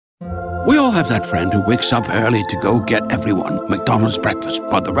We all have that friend who wakes up early to go get everyone McDonald's breakfast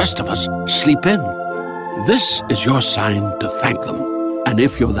while the rest of us sleep in. This is your sign to thank them. And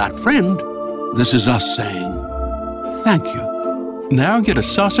if you're that friend, this is us saying thank you. Now get a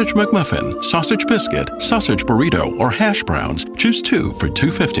sausage McMuffin, sausage biscuit, sausage burrito, or hash browns. Choose 2 for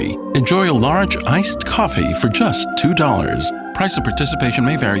 $2.50. Enjoy a large iced coffee for just $2. Price and participation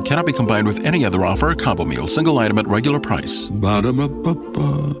may vary. Cannot be combined with any other offer or combo meal. Single item at regular price.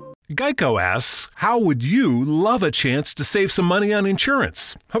 Ba-da-ba-ba-ba. Geico asks, how would you love a chance to save some money on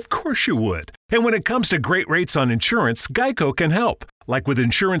insurance? Of course you would. And when it comes to great rates on insurance, Geico can help. Like with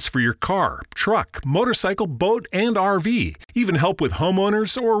insurance for your car, truck, motorcycle, boat, and RV. Even help with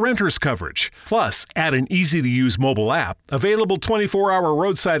homeowners or renters coverage. Plus, add an easy-to-use mobile app, available 24-hour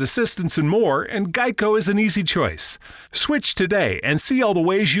roadside assistance and more, and Geico is an easy choice. Switch today and see all the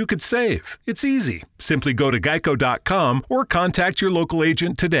ways you could save. It's easy. Simply go to geico.com or contact your local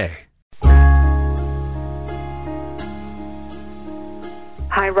agent today.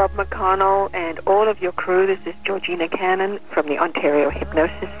 Hi, Rob McConnell and all of your crew. This is Georgina Cannon from the Ontario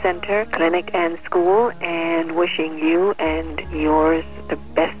Hypnosis Center, Clinic and School, and wishing you and yours the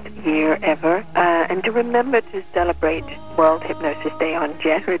best year ever. And to remember to celebrate World Hypnosis Day on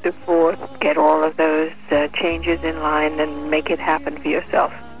January the 4th. Get all of those changes in line and make it happen for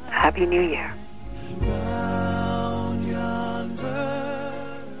yourself. Happy New Year.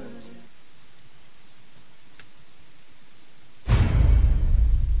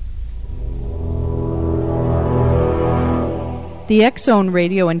 The X-Zone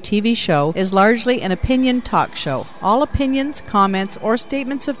radio and TV show is largely an opinion talk show. All opinions, comments, or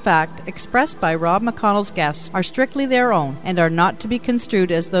statements of fact expressed by Rob McConnell's guests are strictly their own and are not to be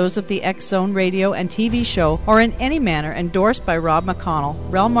construed as those of the X-Zone radio and TV show or in any manner endorsed by Rob McConnell,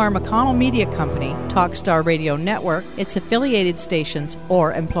 Relmar McConnell Media Company, Talkstar Radio Network, its affiliated stations,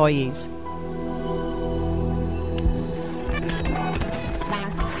 or employees.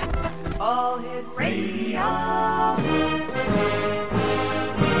 All Hit Radio.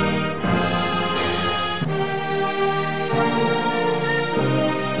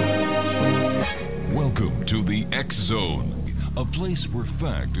 Welcome to the X Zone, a place where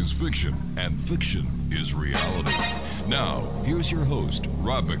fact is fiction and fiction is reality. Now, here's your host,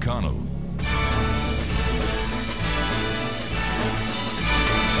 Rob McConnell.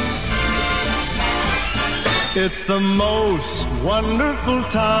 It's the most wonderful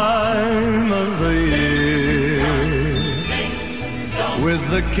time of the year, with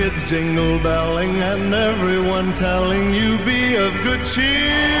the kids jingle belling and everyone telling you be of good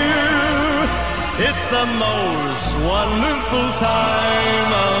cheer. It's the most wonderful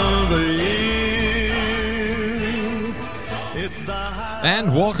time of the year. It's the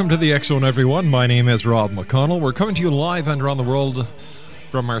And welcome to the X Zone, everyone. My name is Rob McConnell. We're coming to you live and around the world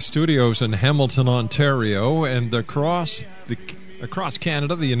from our studios in Hamilton, Ontario, and across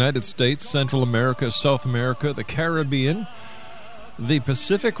Canada, the United States, Central America, South America, the Caribbean, the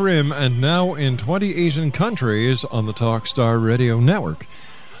Pacific Rim, and now in 20 Asian countries on the Talkstar Radio Network.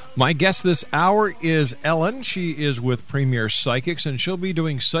 My guest this hour is Ellen. She is with Premier Psychics, and she'll be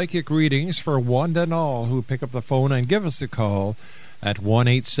doing psychic readings for one and all who pick up the phone and give us a call at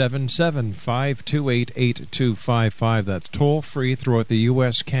 1-877-528-8255. That's toll-free throughout the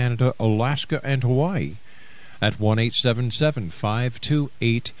U.S., Canada, Alaska, and Hawaii at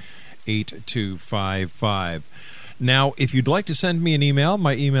 1-877-528-8255. Now, if you'd like to send me an email,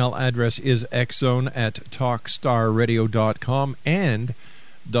 my email address is xzone@talkstarradio.com and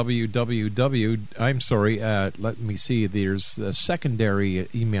let me see, there's a secondary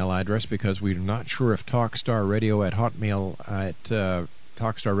email address because we're not sure if talkstarradio at hotmail at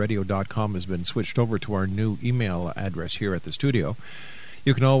talkstarradio.com has been switched over to our new email address here at the studio.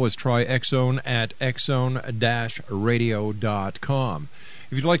 You can always try xzone at xzone-radio.com.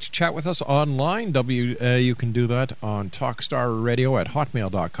 If you'd like to chat with us online, you can do that on talkstarradio at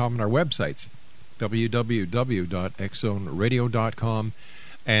hotmail.com and our websites, www.xzoneradio.com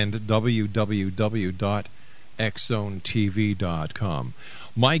and www.xzonetv.com.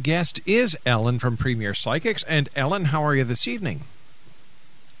 My guest is Ellen from Premier Psychics. And Ellen, how are you this evening?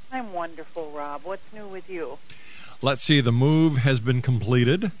 I'm wonderful, Rob. What's new with you? Let's see, the move has been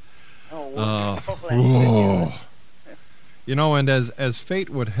completed. Oh, wonderful. You know, and as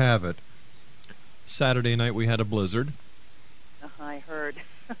fate would have it, Saturday night we had a blizzard. I heard.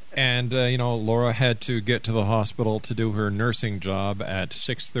 And, Laura had to get to the hospital to do her nursing job at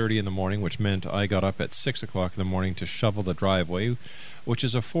 6:30 in the morning, which meant I got up at 6 o'clock in the morning to shovel the driveway, which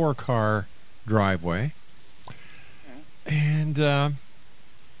is a 4-car driveway. And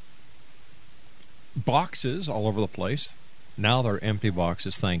boxes all over the place, Now they're empty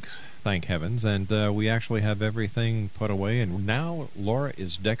boxes, thank heavens, and we actually have everything put away, and now Laura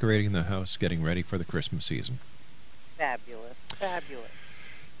is decorating the house, getting ready for the Christmas season. Fabulous, fabulous.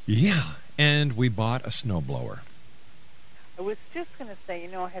 Yeah, and we bought a snowblower. I was just going to say,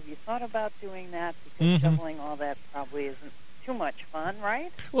 have you thought about doing that? Because shoveling all that probably isn't too much fun,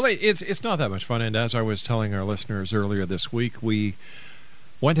 right? Well, it's not that much fun, and as I was telling our listeners earlier this week, we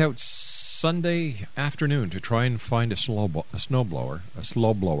went out Sunday afternoon to try and find a snowblower.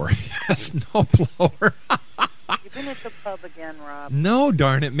 You've been at the pub again, Rob. No,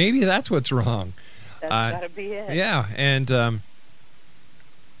 darn it. Maybe that's what's wrong. That's got to be it. Yeah, and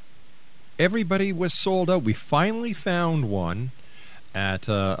everybody was sold out. We finally found one at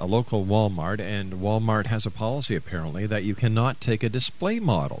a local Walmart, and Walmart has a policy, apparently, that you cannot take a display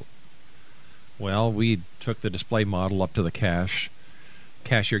model. Well, we took the display model up to the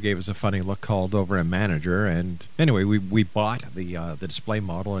cashier gave us a funny look, called over a manager, and anyway, we bought the display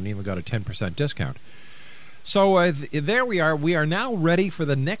model and even got a 10% discount. So there we are. We are now ready for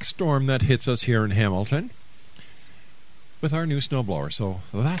the next storm that hits us here in Hamilton with our new snowblower. So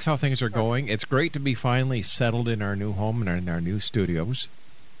that's how things are going. It's great to be finally settled in our new home and in our new studios.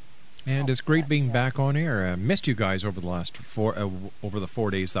 And it's great being back on air. I missed you guys over the last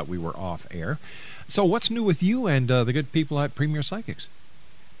 4 days that we were off air. So what's new with you and the good people at Premier Psychics?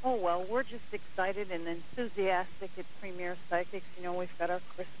 Oh, well, we're just excited and enthusiastic at Premier Psychics. We've got our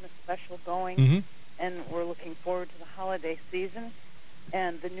Christmas special going, and we're looking forward to the holiday season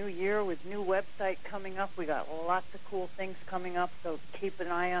and the new year with new website coming up. We got lots of cool things coming up, so keep an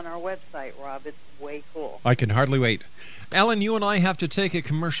eye on our website, Rob. It's way cool. I can hardly wait. Ellen, you and I have to take a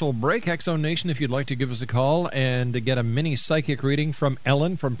commercial break. X-Zone Nation, if you'd like to give us a call and to get a mini psychic reading from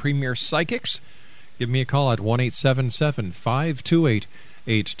Ellen from Premier Psychics, give me a call at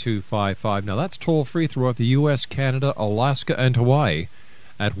 1-877-528-8255. Now, that's toll-free throughout the U.S., Canada, Alaska, and Hawaii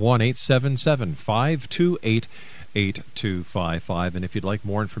at 1-877-528-8255. And if you'd like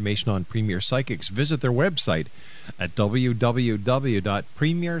more information on Premier Psychics, visit their website at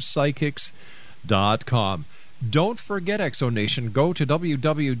www.premierpsychics.com. Don't forget, X-Zone Nation, go to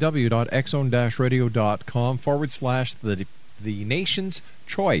www.xzone-radio.com/the nation's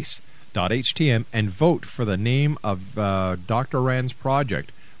choice.htm and vote for the name of Dr. Rand's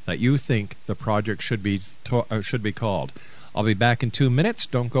project that you think the project should be called. I'll be back in 2 minutes.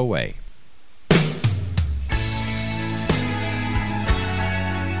 Don't go away.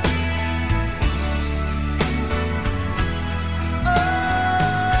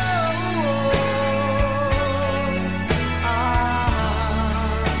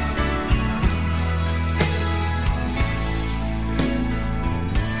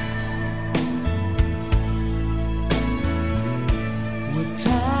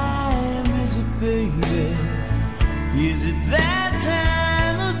 Is it that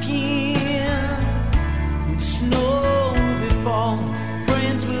time again? When snow will be falling,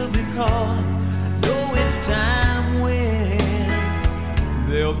 friends will be calling. I know it's time when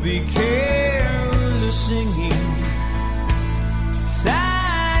there'll be careless singing.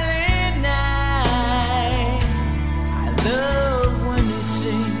 Silent night. I love when you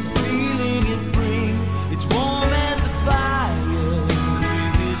sing, the feeling it brings. It's warm as the fire.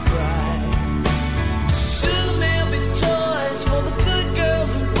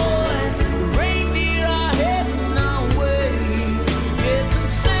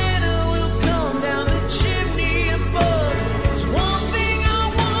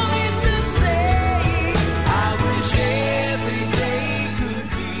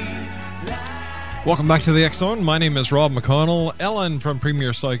 Welcome back to the X-Zone. My name is Rob McConnell. Ellen from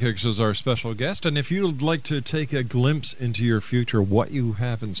Premier Psychics is our special guest. And if you'd like to take a glimpse into your future, what you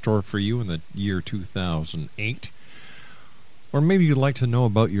have in store for you in the year 2008, or maybe you'd like to know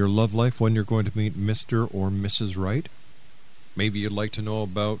about your love life, when you're going to meet Mr. or Mrs. Right, maybe you'd like to know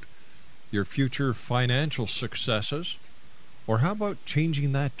about your future financial successes, or how about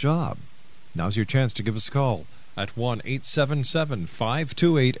changing that job? Now's your chance to give us a call at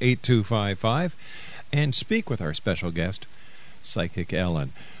 1-877-528-8255 and speak with our special guest, Psychic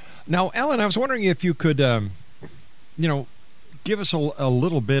Ellen. Now, Ellen, I was wondering if you could, give us a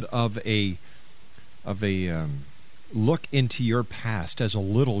little bit of a look into your past as a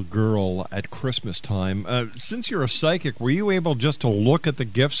little girl at Christmas time. Since you're a psychic, were you able just to look at the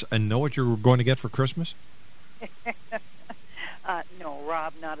gifts and know what you were going to get for Christmas? No,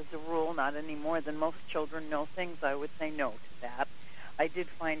 Rob, not as a rule, not any more than most children know things. I would say no to that. I did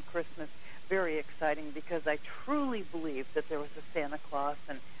find Christmas very exciting because I truly believed that there was a Santa Claus,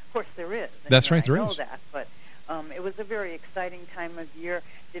 and of course there is. That's right, there is. I know is. that, but It was a very exciting time of year.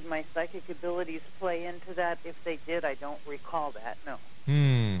 Did my psychic abilities play into that? If they did, I don't recall that, no.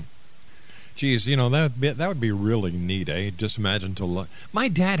 Geez, that would be really neat, eh? Just imagine to look. My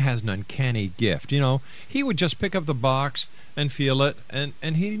dad has an uncanny gift, He would just pick up the box and feel it, and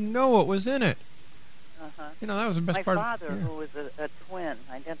he'd know what was in it. Uh-huh. That was the best part. My father, who was a twin,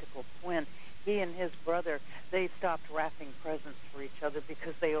 identical twin, he and his brother, they stopped wrapping presents for each other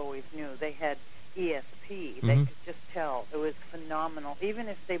because they always knew. They had ESP. They could just tell. It was phenomenal. Even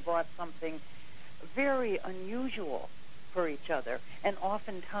if they bought something very unusual for each other, and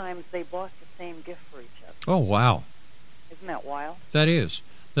oftentimes they bought the same gift for each other. Oh, wow. Isn't that wild? That is.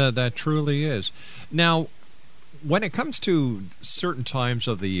 That truly is. Now, when it comes to certain times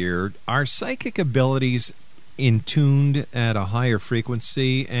of the year, are psychic abilities tuned at a higher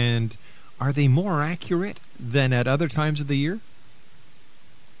frequency, and are they more accurate than at other times of the year?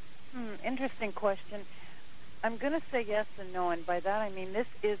 Interesting question. I'm going to say yes and no, and by that I mean this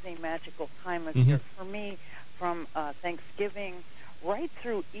is a magical time of year. For me, from Thanksgiving right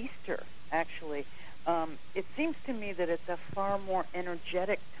through Easter, actually, it seems to me that it's a far more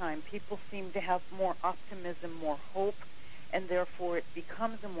energetic time. People seem to have more optimism, more hope, and therefore it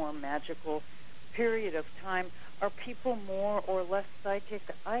becomes a more magical period of time. Are people more or less psychic?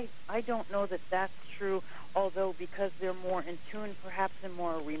 I don't know that that's true, although because they're more in tune, perhaps, and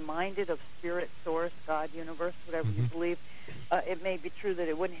more reminded of spirit, source, God, universe, whatever you believe, it may be true that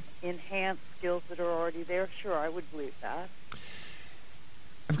it would enhance skills that are already there. Sure, I would believe that.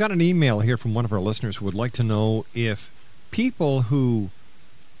 I've got an email here from one of our listeners who would like to know if people who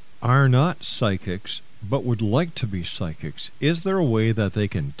are not psychics but would like to be psychics, is there a way that they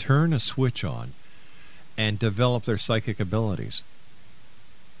can turn a switch on and develop their psychic abilities?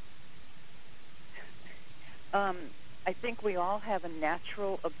 I think we all have a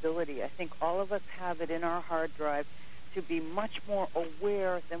natural ability. I think all of us have it in our hard drive to be much more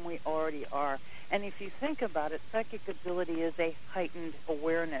aware than we already are. And if you think about it, psychic ability is a heightened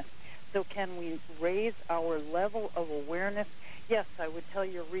awareness. So can we raise our level of awareness? Yes, I would tell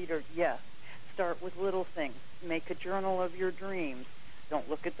your reader, yes. Start with little things. Make a journal of your dreams. Don't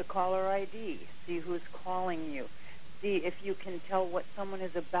look at the caller ID. See who's calling you. See if you can tell what someone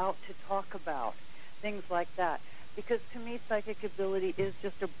is about to talk about. Things like that. Because to me, psychic ability is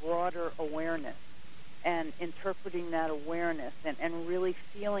just a broader awareness, and interpreting that awareness and really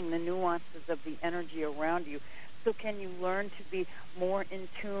feeling the nuances of the energy around you. So can you learn to be more in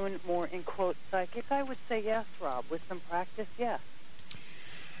tune, more, in quote, psychic? I would say yes, Rob. With some practice, yes.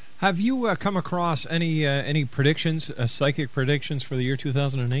 Have you come across any predictions, psychic predictions for the year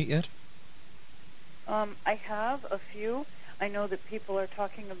 2008 yet? I have a few. I know that people are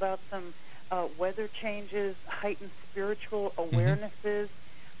talking about some weather changes, heightened spiritual awarenesses,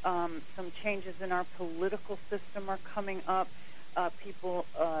 some changes in our political system are coming up, people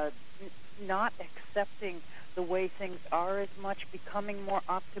not accepting the way things are as much, becoming more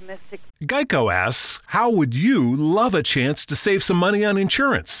optimistic. Geico asks, how would you love a chance to save some money on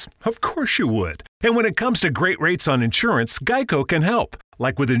insurance? Of course you would. And when it comes to great rates on insurance, Geico can help.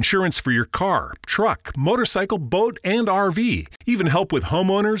 Like with insurance for your car, truck, motorcycle, boat, and RV. Even help with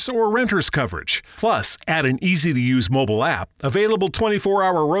homeowners or renters coverage. Plus, add an easy-to-use mobile app, available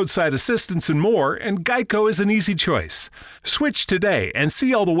 24-hour roadside assistance and more, and Geico is an easy choice. Switch today and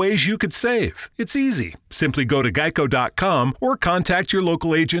see all the ways you could save. It's easy. Simply go to geico.com or contact your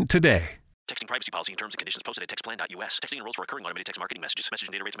local agent today. Texting privacy policy and terms and conditions posted at textplan.us. Texting enrolls for recurring automated text marketing messages. Message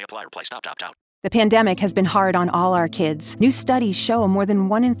and data rates may apply. Reply stop to opt out. The pandemic has been hard on all our kids. New studies show more than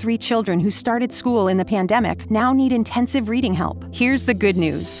 1 in 3 children who started school in the pandemic now need intensive reading help. Here's the good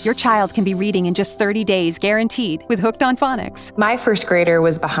news. Your child can be reading in just 30 days, guaranteed, with Hooked on Phonics. My first grader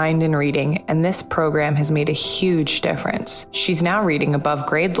was behind in reading, and this program has made a huge difference. She's now reading above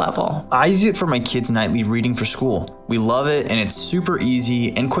grade level. I use it for my kids' nightly reading for school. We love it, and it's super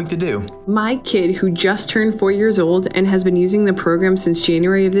easy and quick to do. My kid, who just turned 4 years old and has been using the program since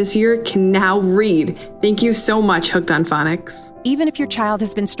January of this year, can now read. Thank you so much, Hooked on Phonics. Even if your child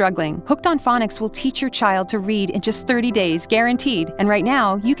has been struggling, Hooked on Phonics will teach your child to read in just 30 days, guaranteed. And right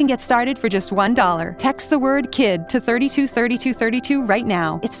now, you can get started for just $1. Text the word KID to 323232 right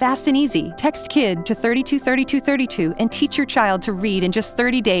now. It's fast and easy. Text KID to 323232 and teach your child to read in just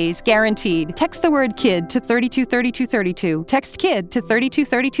 30 days, guaranteed. Text the word KID to 323232. Text KID to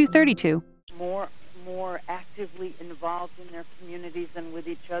 323232. More actively involved in their communities and with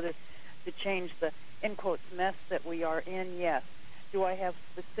each other to change the, in quotes, mess that we are in, yes. Do I have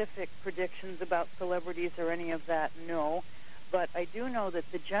specific predictions about celebrities or any of that? No. But I do know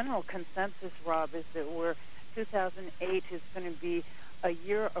that the general consensus, Rob, is that 2008 is going to be a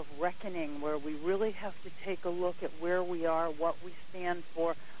year of reckoning where we really have to take a look at where we are, what we stand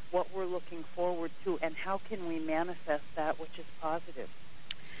for, what we're looking forward to, and how can we manifest that which is positive.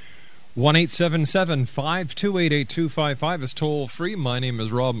 1-877-528-8255 is toll-free. My name is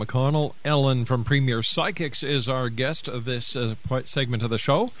Rob McConnell. Ellen from Premier Psychics is our guest of this segment of the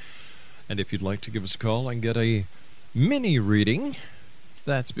show. And if you'd like to give us a call and get a mini reading,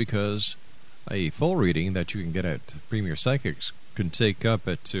 that's because a full reading that you can get at Premier Psychics can take up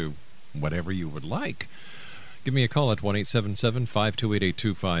to whatever you would like. Give me a call at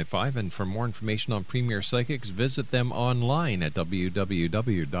 1-877-528-8255. And for more information on Premier Psychics, visit them online at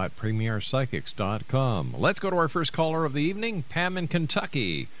www.premierpsychics.com. Let's go to our first caller of the evening, Pam in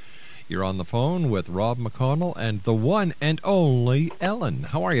Kentucky. You're on the phone with Rob McConnell and the one and only Ellen.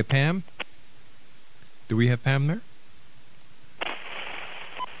 How are you, Pam? Do we have Pam there?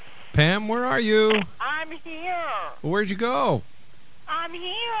 Pam, where are you? I'm here. Where'd you go? I'm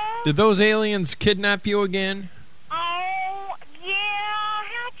here. Did those aliens kidnap you again? Oh, yeah.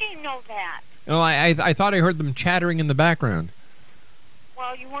 How'd you know that? Oh, I thought I heard them chattering in the background.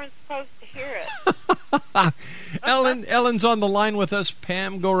 Well, you weren't supposed to hear it. Ellen's on the line with us.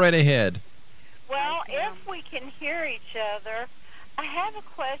 Pam, go right ahead. Well, if we can hear each other, I have a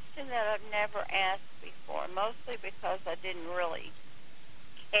question that I've never asked before, mostly because I didn't really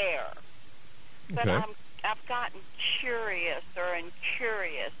care. But Okay. I've gotten curiouser and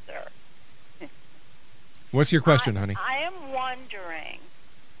curiouser. What's your question, honey? I am wondering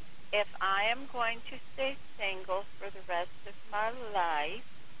if I am going to stay single for the rest of my life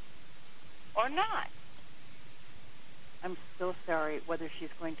or not. I'm so sorry. Whether she's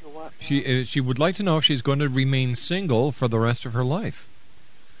going to what? She would like to know if she's going to remain single for the rest of her life.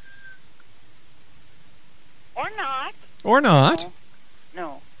 Or not. Or not.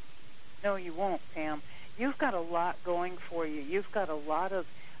 No, you won't, Pam. You've got a lot going for you. You've got a lot of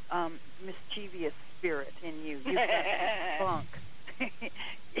mischievous spirit in you. You've got spunk.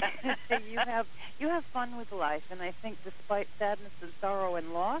 you have fun with life, and I think despite sadness and sorrow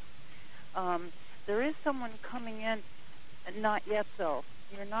and loss, there is someone coming in. Not yet, though.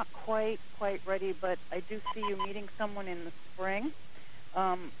 You're not quite ready, but I do see you meeting someone in the spring.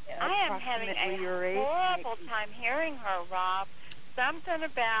 I am having a horrible time hearing her, Rob. Something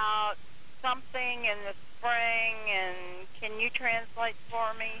about something in the spring, and can you translate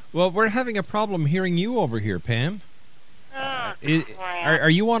for me? Well, we're having a problem hearing you over here, Pam. Crap. Are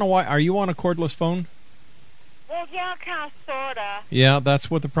you on a cordless phone? Well, yeah, kind of, sorta. Yeah,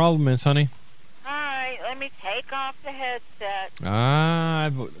 that's what the problem is, honey. All right, let me take off the headset.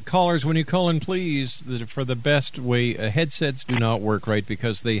 Callers, when you call in, please, for the best way, headsets do not work right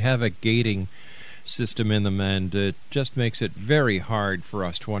because they have a gating system in them, and it just makes it very hard for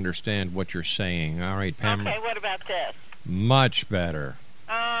us to understand what you're saying. All right, Pam. Okay, what about this? Much better.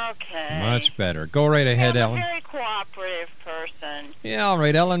 Okay. Much better. Go right ahead, I'm Ellen. a very cooperative person. Yeah, all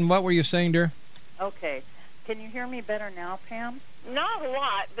right, Ellen, what were you saying, dear? Okay. Can you hear me better now, Pam? Not a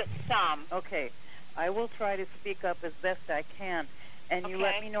lot, but some. Okay. I will try to speak up as best I can, and you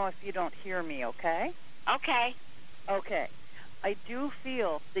let me know if you don't hear me, okay? Okay. Okay. I do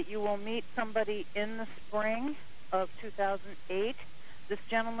feel that you will meet somebody in the spring of 2008. This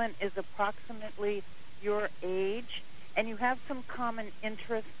gentleman is approximately your age, and you have some common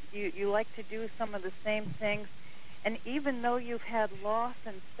interests. You like to do some of the same things, and even though you've had loss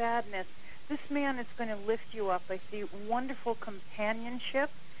and sadness, this man is going to lift you up. I see wonderful companionship.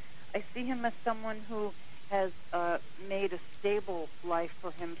 I see him as someone who has made a stable life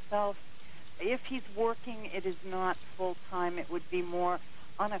for himself. If he's working, it is not full-time. It would be more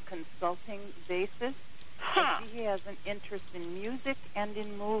on a consulting basis. I see he has an interest in music and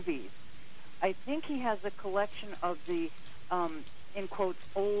in movies. I think he has a collection of the, in quotes,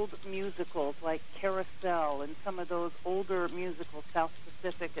 old musicals like Carousel and some of those older musicals, South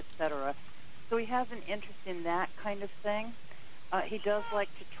Pacific, etc. So he has an interest in that kind of thing. He does like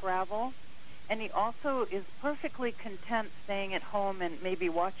to travel. And he also is perfectly content staying at home and maybe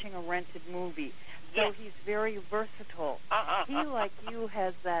watching a rented movie. So he's very versatile. He, like you,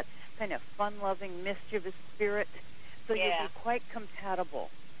 has that kind of fun-loving, mischievous spirit. So you'll be quite compatible.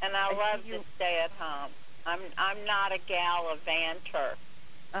 And I love to stay at home. I'm not a gallivanter.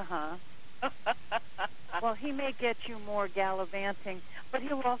 Well, he may get you more gallivanting, but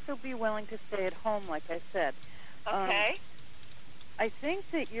he'll also be willing to stay at home, like I said. Okay. I think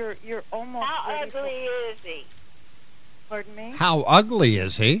that you're almost. How ugly is he? Pardon me? How ugly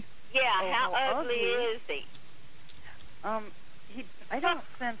is he? Yeah, how ugly is he? I don't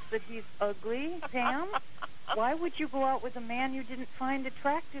sense that he's ugly, Pam. Why would you go out with a man you didn't find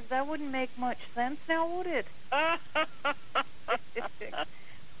attractive? That wouldn't make much sense now, would it?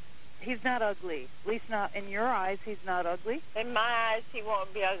 He's not ugly. At least not in your eyes. He's not ugly. In my eyes, he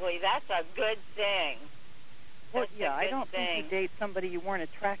won't be ugly. That's a good thing. Well, yeah, I don't think you date somebody you weren't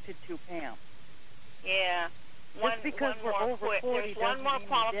attracted to, Pam. Yeah. Just because we're over 40 there's one more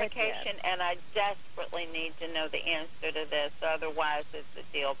qualification, and I desperately need to know the answer to this. Otherwise, it's a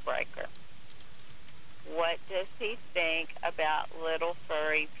deal breaker. What does he think about little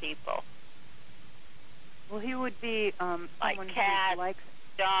furry people? Well, he would be like someone cats, who likes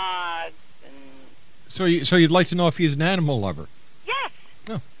dogs, and... So you'd like to know if he's an animal lover? Yes.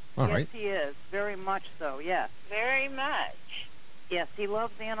 Oh, all right. Yes, he is. Very much so, yes. Very much. Yes, he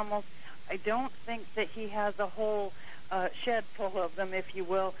loves animals. I don't think that he has a whole shed full of them, if you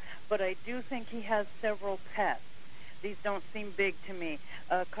will, but I do think he has several pets. These don't seem big to me.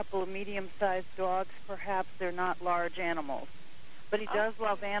 A couple of medium-sized dogs, perhaps. They're not large animals. But he does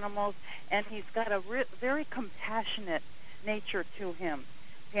love animals, and he's got a very compassionate nature to him.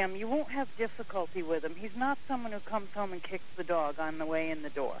 Pam, you won't have difficulty with him. He's not someone who comes home and kicks the dog on the way in the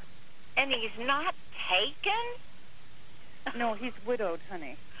door. And he's not taken? No, he's widowed,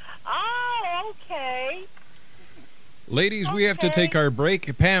 honey. Oh, okay. Ladies, we have to take our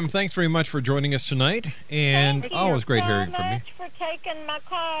break. Pam, thanks very much for joining us tonight. And always great hearing from you. Thank you so much for taking my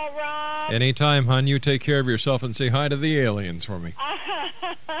call, Rob. Anytime, hon. You take care of yourself and say hi to the aliens for me.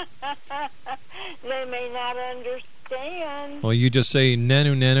 They may not understand. Well, you just say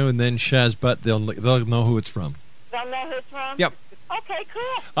nanu nanu and then Shazbut. They'll know who it's from. They'll know who it's from? Yep. Okay,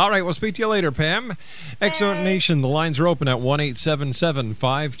 cool. All right, we'll speak to you later, Pam. Excellent Nation, the lines are open at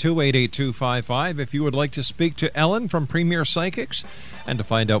 1-877-528-8255. If you would like to speak to Ellen from Premier Psychics and to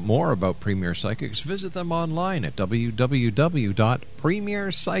find out more about Premier Psychics, visit them online at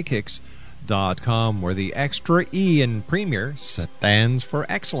www.premierpsychics.com, where the extra E in Premier stands for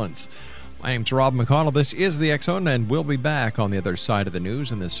excellence. My name's Rob McConnell. This is the X-Zone, and we'll be back on the other side of the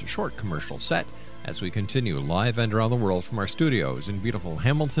news in this short commercial set as we continue live and around the world from our studios in beautiful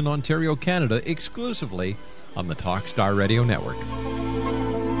Hamilton, Ontario, Canada, exclusively on the Talkstar Radio Network.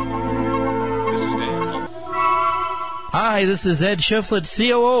 This is Dan. Hi, this is Ed Shiflett,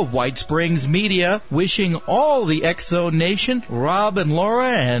 COO of White Springs Media, wishing all the X-Zone Nation, Rob and Laura,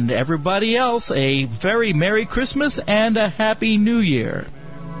 and everybody else a very Merry Christmas and a Happy New Year.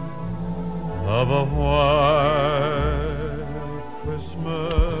 Of a white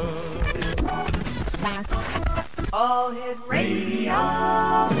Christmas. All Hit Radio.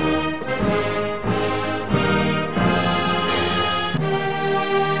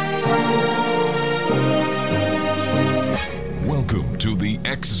 Welcome to the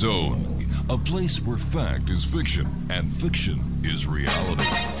X-Zone, a place where fact is fiction and fiction is reality.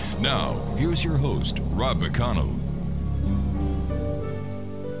 Now, here's your host, Rob McConnell.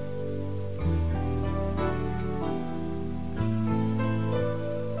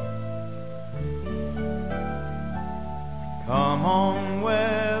 Come on,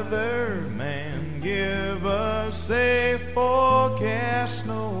 weatherman, give us a forecast,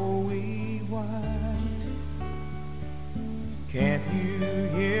 snowy white. Can't you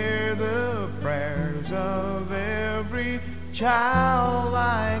hear the prayers of every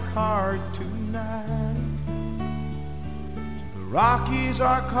childlike heart tonight? The Rockies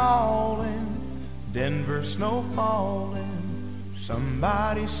are calling, Denver snow falling.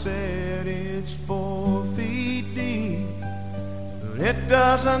 Somebody said it's 4 feet deep. It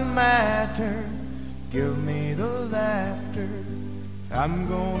doesn't matter, give me the laughter, I'm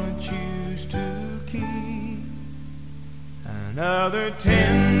gonna choose to keep. Another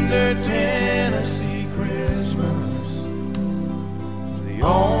tender Tennessee Christmas, the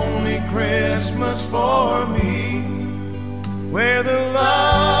only Christmas for me, where the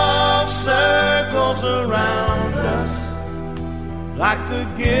love circles around us like the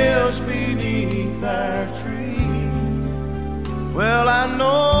gifts beneath our tree. Well, I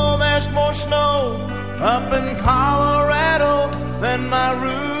know there's more snow up in Colorado than my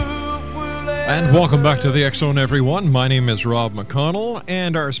roof will ever. And welcome back to the X-Zone, everyone. My name is Rob McConnell,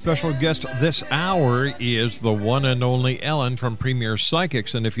 and our special guest this hour is the one and only Ellen from Premier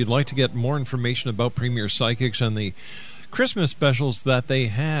Psychics. And if you'd like to get more information about Premier Psychics and the Christmas specials that they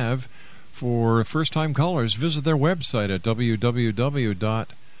have for first-time callers, visit their website at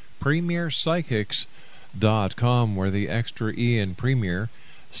www.premierpsychics.com, where the extra E in Premier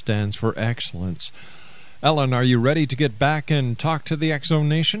stands for excellence. Ellen, are you ready to get back and talk to the X-Zone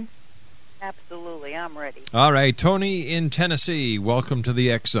Nation? Absolutely, I'm ready. All right, Tony in Tennessee, welcome to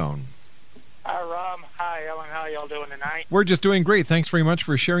the X-Zone. Hi, Rob. Hi, Ellen. How y'all doing tonight? We're just doing great. Thanks very much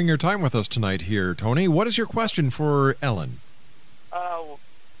for sharing your time with us tonight here, Tony. What is your question for Ellen?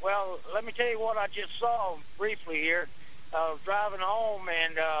 Well, let me tell you what I just saw briefly here. I was driving home,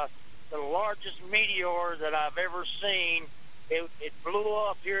 and the largest meteor that I've ever seen. It blew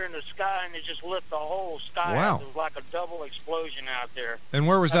up here in the sky, and it just lit the whole sky Wow. up. It was like a double explosion out there. And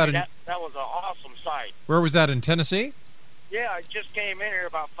where was that? That was an awesome sight. Where was that, in Tennessee? Yeah, I just came in here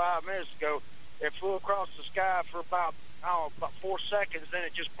about 5 minutes ago. It flew across the sky for about 4 seconds, then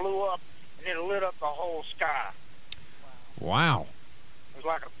it just blew up, and it lit up the whole sky. Wow. It was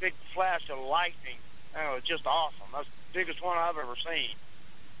like a big flash of lightning. And it was just awesome. That's the biggest one I've ever seen.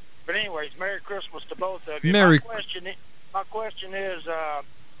 But anyways, Merry Christmas to both of you. My question is,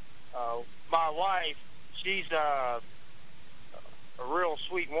 my wife, she's a real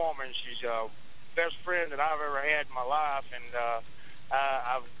sweet woman. She's a best friend that I've ever had in my life, and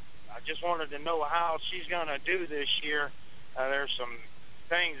I just wanted to know how she's going to do this year. There's some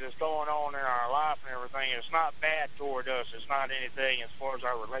things that's going on in our life and everything. It's not bad toward us. It's not anything as far as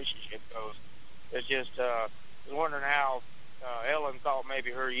our relationship goes. It's just I was wondering how Ellen thought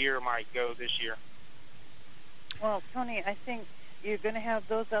maybe her year might go this year. Well, Tony, I think you're going to have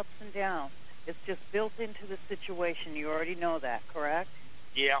those ups and downs. It's just built into the situation. You already know that, correct?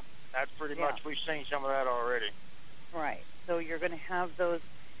 Yeah, that's pretty much. We've seen some of that already. Right. So you're going to have those,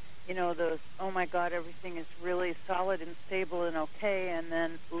 those, oh, my God, everything is really solid and stable and okay, and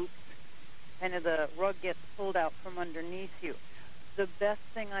then, oops, kind of the rug gets pulled out from underneath you. The best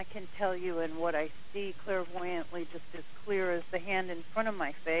thing I can tell you, and what I see clairvoyantly just as clear as the hand in front of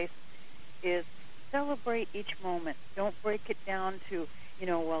my face, is celebrate each moment. Don't break it down to,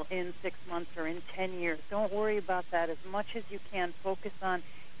 in 6 months or in 10 years. Don't worry about that. As much as you can, focus on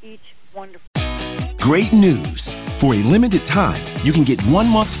each wonderful... Great news! For a limited time, you can get 1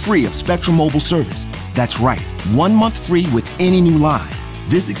 month free of Spectrum Mobile service. That's right, 1 month free with any new line.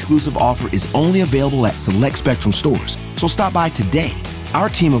 This exclusive offer is only available at select Spectrum stores, so stop by today. Our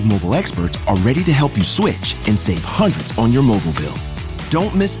team of mobile experts are ready to help you switch and save hundreds on your mobile bill.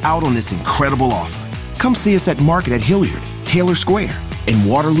 Don't miss out on this incredible offer. Come see us at Market at Hilliard, Taylor Square, and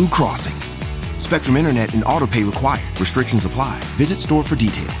Waterloo Crossing. Spectrum Internet and autopay required. Restrictions apply. Visit store for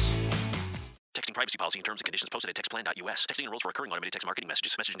details. Texting privacy policy and terms and conditions posted at textplan.us. Texting enrolls for recurring automated text marketing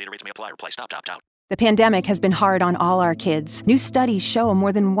messages. Message and data rates may apply. Reply stop to opt out. The pandemic has been hard on all our kids. New studies show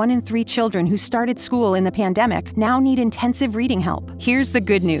more than 1 in 3 children who started school in the pandemic now need intensive reading help. Here's the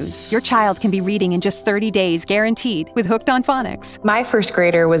good news. Your child can be reading in just 30 days, guaranteed, with Hooked on Phonics. My first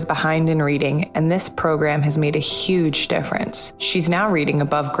grader was behind in reading, and this program has made a huge difference. She's now reading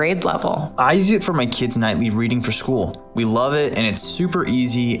above grade level. I use it for my kids' nightly reading for school. We love it, and it's super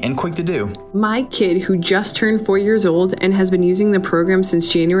easy and quick to do. My kid, who just turned 4 years old and has been using the program since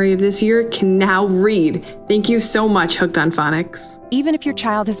January of this year, can now read. Thank you so much, Hooked on Phonics. Even if your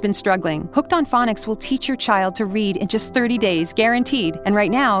child has been struggling, Hooked on Phonics will teach your child to read in just 30 days, guaranteed. And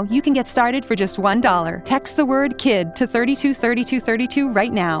right now, you can get started for just $1. Text the word KID to 323232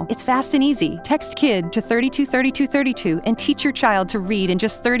 right now. It's fast and easy. Text KID to 323232 and teach your child to read in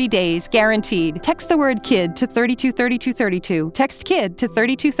just 30 days, guaranteed. Text the word KID to 323232. Text KID to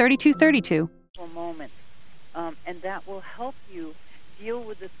 323232. Moments, and that will help you deal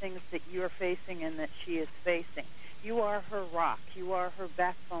with the things that you're facing and that she is facing. You are her rock. You are her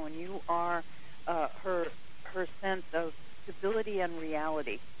backbone. You are her sense of stability and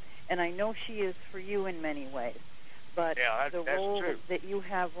reality. And I know she is for you in many ways. But the role that you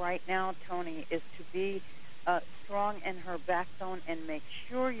have right now, Tony, is to be strong in her backbone and make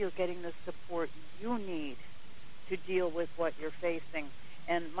sure you're getting the support you need to deal with what you're facing.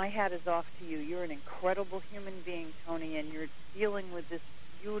 And my hat is off to you. You're an incredible human being, Tony, and you're dealing with this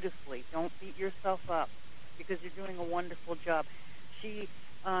beautifully. Don't beat yourself up, because you're doing a wonderful job. She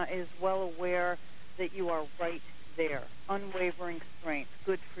is well aware that you are right there. Unwavering strength.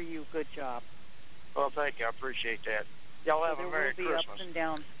 Good for you. Good job. Well, thank you. I appreciate that. Y'all have a Merry Christmas. There will be ups and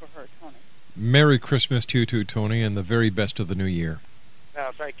downs for her, Tony. Merry Christmas to you too, Tony, and the very best of the new year.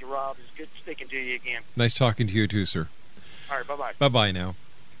 Thank you, Rob. It's good speaking to you again. Nice talking to you too, sir. All right, bye-bye. Bye-bye now.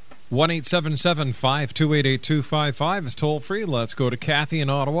 1-877-528-8255 is toll-free. Let's go to Kathy in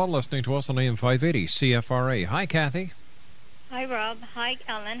Ottawa, listening to us on AM 580 CFRA. Hi, Kathy. Hi, Rob. Hi,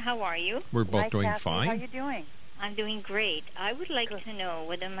 Ellen. How are you? We're both doing Kathy. fine. How are you doing? I'm doing great. I would like to know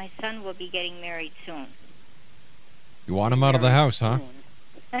whether my son will be getting married soon. You want him out of the house, huh?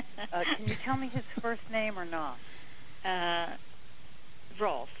 Can you tell me his first name or not?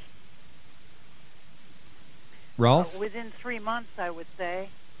 Rolf. Ralph? Within 3 months, I would say.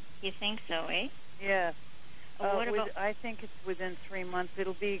 You think so, eh? Yes. What about... I think it's within 3 months.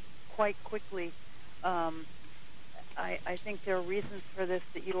 It'll be quite quickly. I think there are reasons for this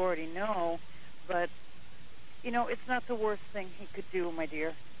that you already know, but, it's not the worst thing he could do, my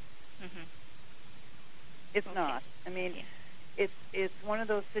dear. Mm-hmm. It's not. I mean, it's one of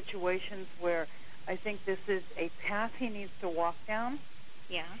those situations where I think this is a path he needs to walk down.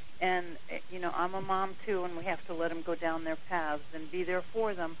 Yeah. And, I'm a mom, too, and we have to let them go down their paths and be there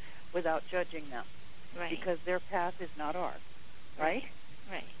for them without judging them. Right. Because their path is not ours, right?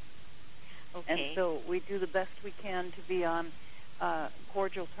 Right. Okay. And so we do the best we can to be on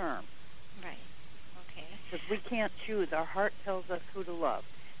cordial terms. Right. Okay. Because we can't choose. Our heart tells us who to love.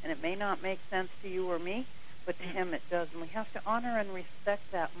 And it may not make sense to you or me, but to him it does. And we have to honor and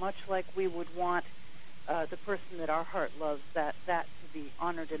respect that, much like we would want the person that our heart loves, that to be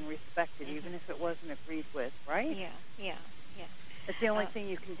honored and respected, even if it wasn't agreed with, right? Yeah. It's the only thing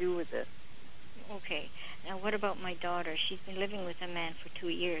you can do with this. Okay. Now, what about my daughter? She's been living with a man for 2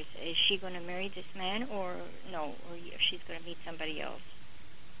 years. Is she going to marry this man, or no? Or she's going to meet somebody else?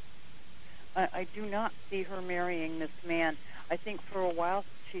 I do not see her marrying this man. I think for a while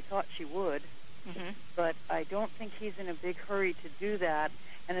she thought she would, but I don't think he's in a big hurry to do that.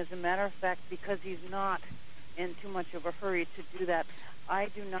 And as a matter of fact, because he's not in too much of a hurry to do that, I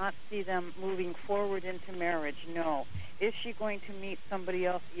do not see them moving forward into marriage, no. Is she going to meet somebody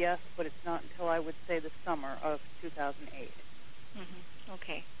else? Yes, but it's not until, I would say, the summer of 2008.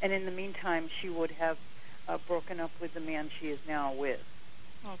 Okay. And in the meantime, she would have broken up with the man she is now with.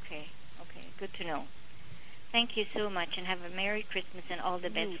 Okay, good to know. Thank you so much, and have a Merry Christmas and all the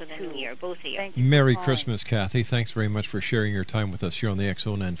best for the new year, both of you. Thank you. Merry Christmas, Kathy. Thanks very much for sharing your time with us here on the X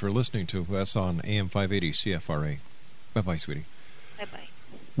Zone and for listening to us on AM 580 CFRA. Bye-bye, sweetie. Bye-bye.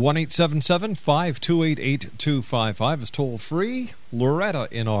 1-877-528-8255 is toll-free. Loretta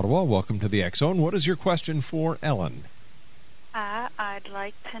in Ottawa, welcome to the X Zone. What is your question for Ellen? I'd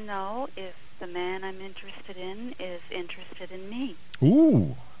like to know if the man I'm interested in is interested in me.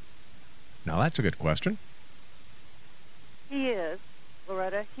 Ooh. Now that's a good question. He is,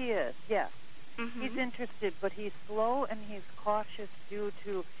 Loretta, he is, yes. He's interested, but he's slow and he's cautious due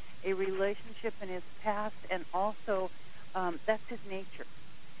to a relationship in his past, and also that's his nature.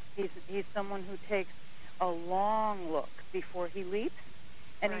 He's someone who takes a long look before he leaps,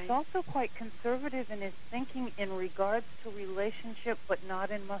 and he's also quite conservative in his thinking in regards to relationship, but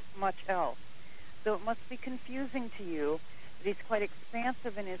not in much else. So it must be confusing to you. He's quite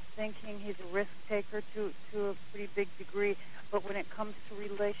expansive in his thinking. He's a risk taker to a pretty big degree. But when it comes to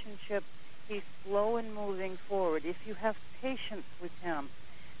relationship, he's slow in moving forward. If you have patience with him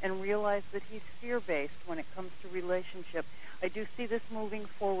and realize that he's fear-based when it comes to relationship, I do see this moving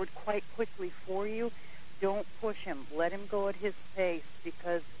forward quite quickly for you. Don't push him. Let him go at his pace,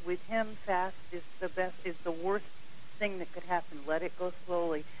 because with him, fast is the worst thing that could happen. Let it go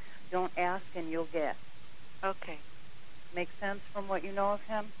slowly. Don't ask and you'll get. Okay. Make sense from what you know of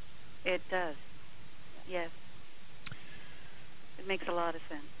him? It does. Yes. It makes a lot of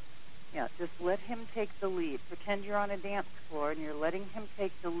sense. Yeah, just let him take the lead. Pretend you're on a dance floor and you're letting him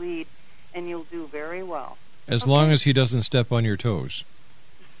take the lead, and you'll do very well. As long as he doesn't step on your toes.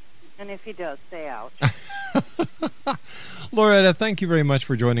 And if he does, say ouch. Loretta, thank you very much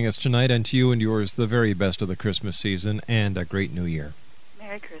for joining us tonight, and to you and yours the very best of the Christmas season and a great new year.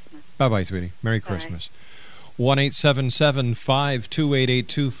 Merry Christmas. Bye-bye, sweetie. Merry Christmas.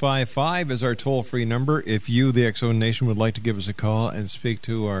 1-877-528-8255 is our toll-free number. If you, the X Zone Nation, would like to give us a call and speak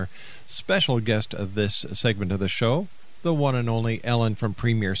to our special guest of this segment of the show, the one and only Ellen from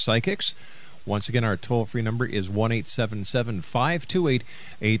Premier Psychics. Once again, our toll-free number is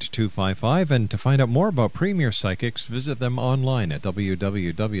 1-877-528-8255. And to find out more about Premier Psychics, visit them online at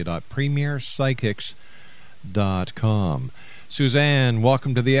www.premierpsychics.com. Suzanne,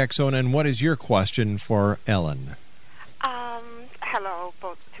 welcome to the X Zone, and what is your question for Ellen? Hello,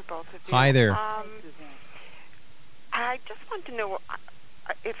 to both of you. Hi there. I just want to know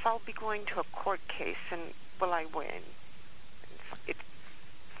if I'll be going to a court case, and will I win?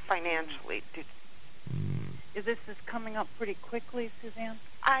 Financially. This is coming up pretty quickly, Suzanne?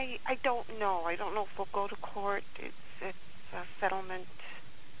 I don't know. I don't know if we'll go to court. It's a settlement.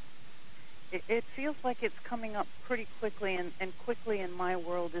 It feels like it's coming up pretty quickly, and quickly in my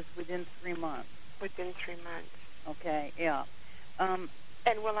world is within 3 months. Within 3 months. Okay, yeah. And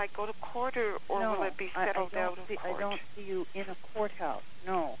will I go to court, or no, will it be settled out of court? I don't see you in a courthouse,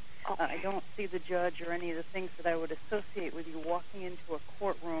 no. Okay. I don't see the judge or any of the things that I would associate with you walking into a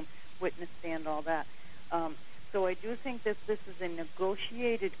courtroom, witness stand, all that. So I do think that this is a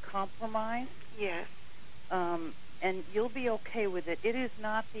negotiated compromise. Yes. And you'll be okay with it. It is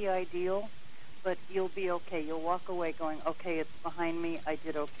not the ideal, but you'll be okay. You'll walk away going, okay, it's behind me. I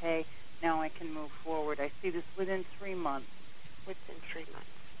did okay. Now I can move forward. I see this within 3 months. Within 3 months.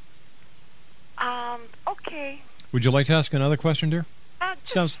 Okay. Would you like to ask another question, dear?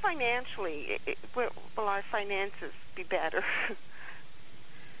 Just financially, will our finances be better?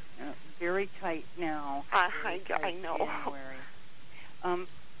 Very tight now. I know. January.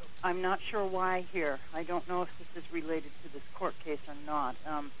 I'm not sure why here. I don't know if this is related to this court case or not.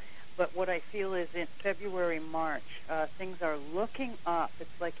 But what I feel is in February, March, things are looking up.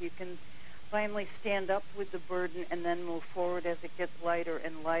 It's like you can finally stand up with the burden and then move forward as it gets lighter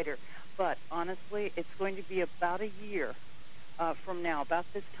and lighter. But honestly, it's going to be about a year from now.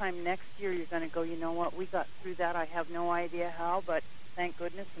 About this time next year, you're going to go, you know what, we got through that. I have no idea how, but thank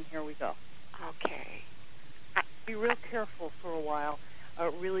goodness, and here we go. Okay. Be real careful for a while.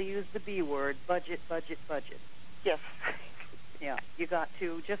 Really use the B word, budget, budget, budget. Yes. Yeah, you got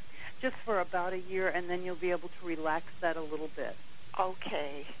to, just for about a year, and then you'll be able to relax that a little bit.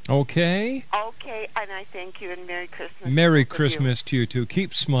 Okay. Okay? Okay, and I thank you, and Merry Christmas. Merry Christmas to you, too.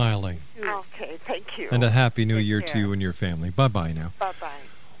 Keep smiling. Okay, thank you. And a Happy New Year to you and your family. Bye-bye now. Bye-bye.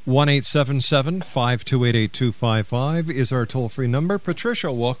 1-877-528-8255 is our toll-free number.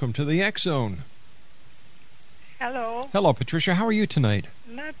 Patricia, welcome to the X Zone. Hello. Hello, Patricia. How are you tonight?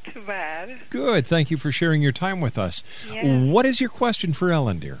 Not too bad. Good. Thank you for sharing your time with us. Yes. What is your question for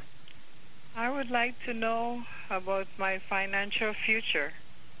Ellen, dear? I would like to know about my financial future.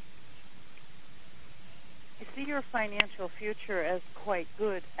 I see your financial future as quite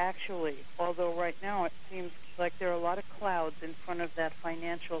good, actually, although right now it seems like there are a lot of clouds in front of that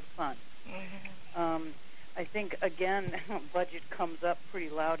financial sun. Mm-hmm. I think, again, budget comes up pretty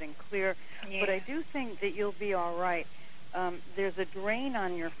loud and clear, but I do think that you'll be all right. There's a drain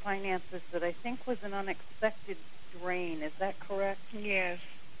on your finances that I think was an unexpected drain. Is that correct? Yes.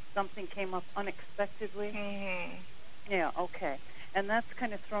 Something came up unexpectedly? Mm-hmm. Yeah, okay. And that's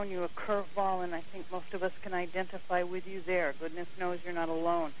kind of thrown you a curveball, and I think most of us can identify with you there. Goodness knows you're not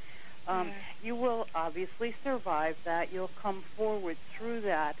alone. You will obviously survive that. You'll come forward through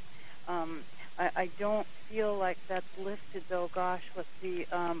that. I don't feel like that's lifted, though. Gosh, let's see,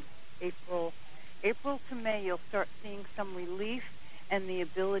 April to May, you'll start seeing some relief and the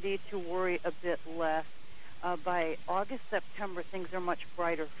ability to worry a bit less. By August, September, things are much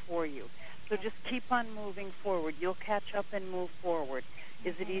brighter for you. So just keep on moving forward. You'll catch up and move forward.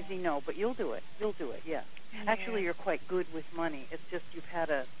 Is it easy? No, but you'll do it. You'll do it, yes. Actually, you're quite good with money. It's just you've had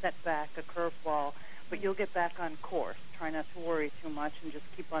a setback, a curveball, but you'll get back on course. Try not to worry too much and just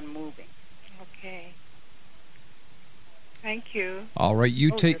keep on moving. Okay. Thank you. All right, you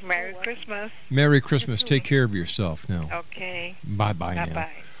take... Merry Christmas. Merry Christmas. Take care of yourself now. Okay. Bye-bye now.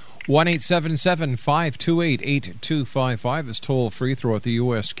 Bye-bye. 1-877-528-8255 is toll-free throughout the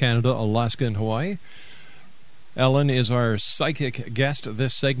U.S., Canada, Alaska, and Hawaii. Ellen is our psychic guest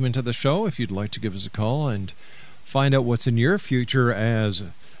this segment of the show. If you'd like to give us a call and find out what's in your future as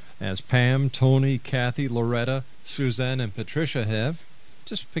Pam, Tony, Kathy, Loretta, Suzanne, and Patricia have,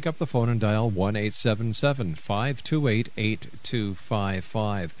 just pick up the phone and dial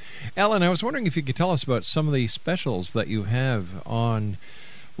 1-877-528-8255. Ellen, I was wondering if you could tell us about some of the specials that you have on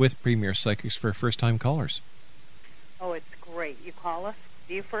with Premier Psychics for first-time callers. Oh, it's great. You call us,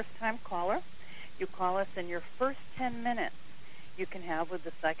 be a first-time caller. You call us in your first 10 minutes. You can have with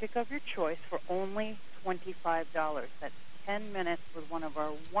the psychic of your choice for only $25. That's 10 minutes with one of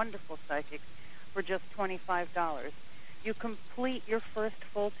our wonderful psychics for just $25. You complete your first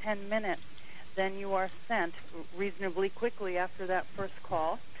full 10 minutes, then you are sent reasonably quickly after that first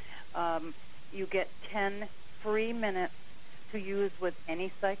call. You get 10 free minutes to use with any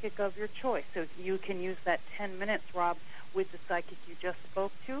psychic of your choice. So you can use that 10 minutes, Rob, with the psychic you just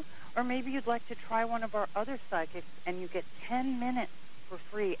spoke to, or maybe you'd like to try one of our other psychics and you get 10 minutes for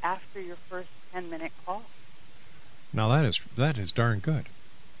free after your first 10-minute call. Now that is darn good.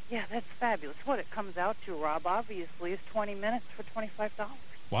 Yeah, that's fabulous. What it comes out to, Rob, obviously, is 20 minutes for $25.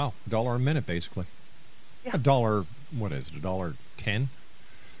 Wow, $1 a minute, basically. Yeah. $1, what is it, $1.10?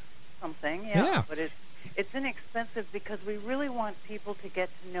 Something, Yeah. But it's inexpensive because we really want people to get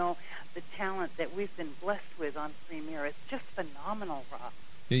to know the talent that we've been blessed with on Premier. It's just phenomenal, Rob.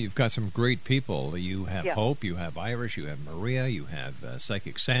 Yeah, you've got some great people. You have Yeah. Hope, you have Iris, you have Maria, you have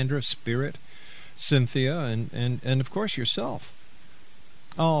Psychic Sandra, Spirit, Cynthia, and of course yourself.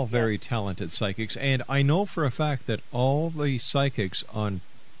 All very talented psychics. And I know for a fact that all the psychics on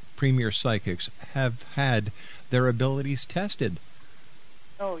Premier Psychics have had their abilities tested.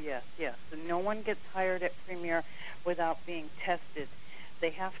 Oh, yes. And no one gets hired at Premier without being tested.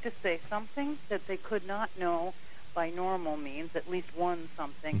 They have to say something that they could not know by normal means, at least one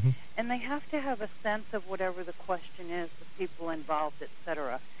something, Mm-hmm. and they have to have a sense of whatever the question is, the people involved,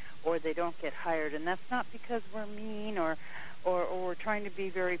 etc., or they don't get hired. And that's not because we're mean or we're trying to be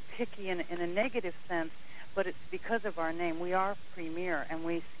very picky in a negative sense, but it's because of our name. We are premier, and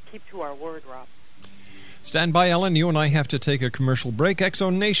we keep to our word, Rob. Stand by, Ellen. You and I have to take a commercial break.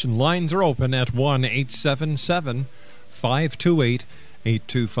 X-Zone Nation lines are open at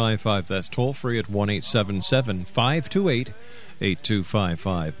 1-877-528-8255. That's toll free at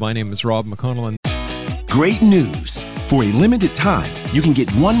 1-877-528-8255. My name is Rob McConnell. And great news! For a limited time, you can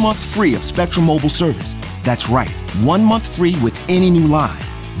get 1 month free of Spectrum Mobile service. That's right, 1 month free with any new line.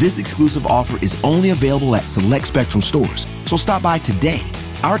 This exclusive offer is only available at select Spectrum stores, so stop by today.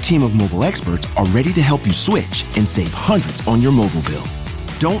 Our team of mobile experts are ready to help you switch and save hundreds on your mobile bill.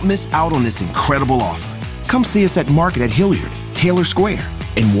 Don't miss out on this incredible offer. Come see us at Market at Hilliard, Taylor Square,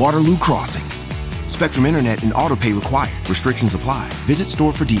 and Waterloo Crossing. Spectrum Internet and autopay required. Restrictions apply. Visit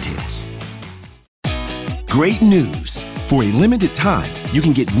store for details. Great news! For a limited time, you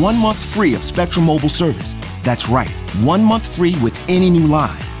can get 1 month free of Spectrum Mobile service. That's right, 1 month free with any new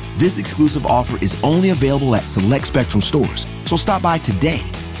line. This exclusive offer is only available at select Spectrum stores, so stop by today.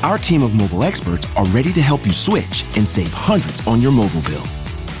 Our team of mobile experts are ready to help you switch and save hundreds on your mobile bill.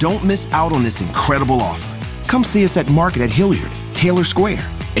 Don't miss out on this incredible offer. Come see us at Market at Hilliard, Taylor Square,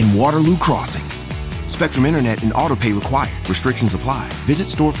 and Waterloo Crossing. Spectrum Internet and autopay required. Restrictions apply. Visit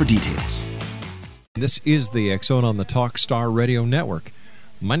store for details. this is the X-Zone on the Talkstar Radio Network.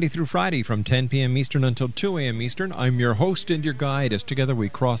 Monday through Friday from 10 p.m. Eastern until 2 a.m. Eastern, I'm your host and your guide as together we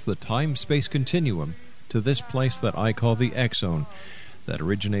cross the time-space continuum to this place that I call the X-Zone, that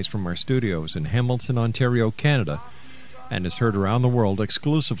originates from our studios in Hamilton, Ontario, Canada, and is heard around the world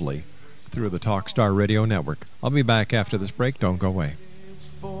exclusively through the Talkstar Radio Network. I'll be back after this break. Don't go away.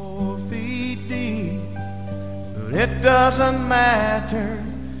 4 feet deep, but it doesn't matter.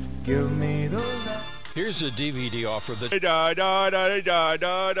 Give me the light. Here's a DVD offer that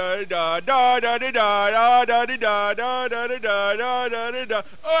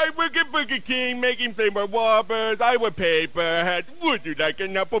I work at Burger King making flavor Whoppers. I wear paper hats. Would you like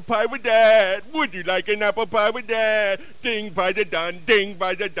an apple pie with that? Would you like an apple pie with that? Ding, by the done, ding,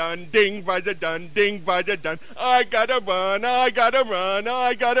 by the done, ding, by the done, ding, by the done. I gotta run, I gotta run,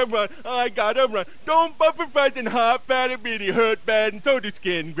 I gotta run, I gotta run. Don't buffer fries and hot fat, it really hurt bad and so do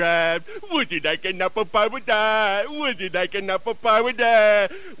skin grabs. Would you like an apple pie with that? Would you like an apple pie with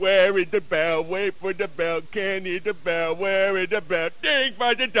that? Where is the bell? Wait for the bell. Can't hear the bell. Where is the bell? Ding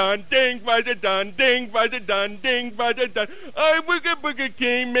by the done. Ding by the done. Ding by the done. Ding by the done. I work at Burger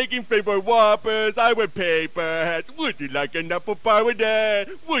King making flavor Whoppers. I wear paper hats. Would you like an apple pie with that?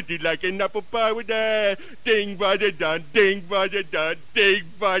 Would you like an apple pie with that? Ding by the done. Ding by the done. Ding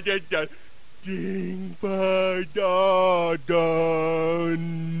by the done. Ding by the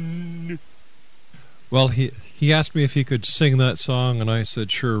done. Well, he asked me if he could sing that song, and I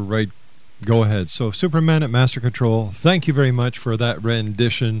said, sure, right, go ahead. So, Superman at Master Control, thank you very much for that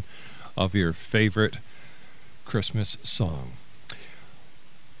rendition of your favorite Christmas song.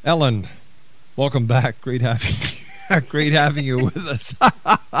 Ellen, welcome back. Great having you with us.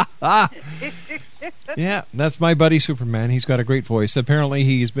 Yeah, that's my buddy Superman. He's got a great voice. Apparently,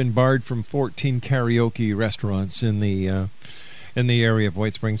 he's been barred from 14 karaoke restaurants in the area of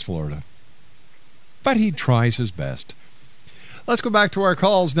White Springs, Florida. But he tries his best. Let's go back to our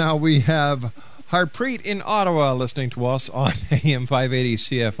calls now. We have Harpreet in Ottawa listening to us on AM 580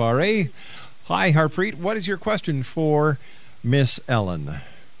 CFRA. Hi, Harpreet. What is your question for Miss Ellen?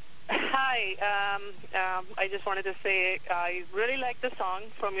 Hi. I just wanted to say I really like the song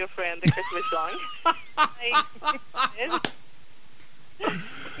from your friend, the Christmas song.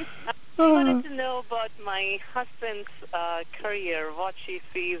 I wanted to know about my husband's career, what she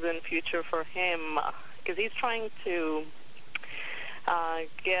sees in future for him, because he's trying to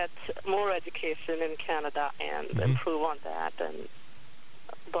get more education in Canada and improve on that, and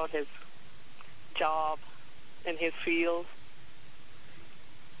about his job in his field.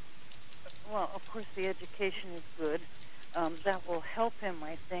 Well, of course, the education is good. That will help him,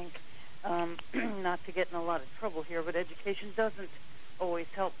 I think, not to get in a lot of trouble here, but education doesn't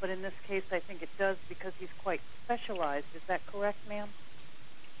always help, but in this case I think it does because he's quite specialized. Is that correct, ma'am?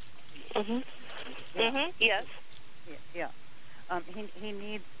 Yes. Yeah. He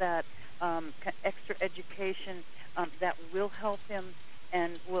needs that extra education that will help him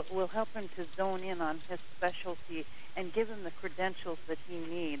and will help him to zone in on his specialty and give him the credentials that he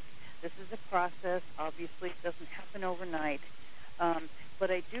needs. This is a process. Obviously, it doesn't happen overnight.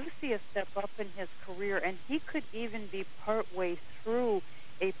 But I do see a step up in his career, and he could even be partway through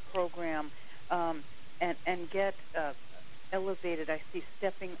a program and get elevated. I see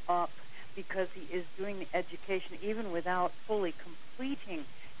stepping up because he is doing the education even without fully completing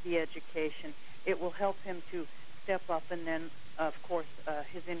the education. It will help him to step up and then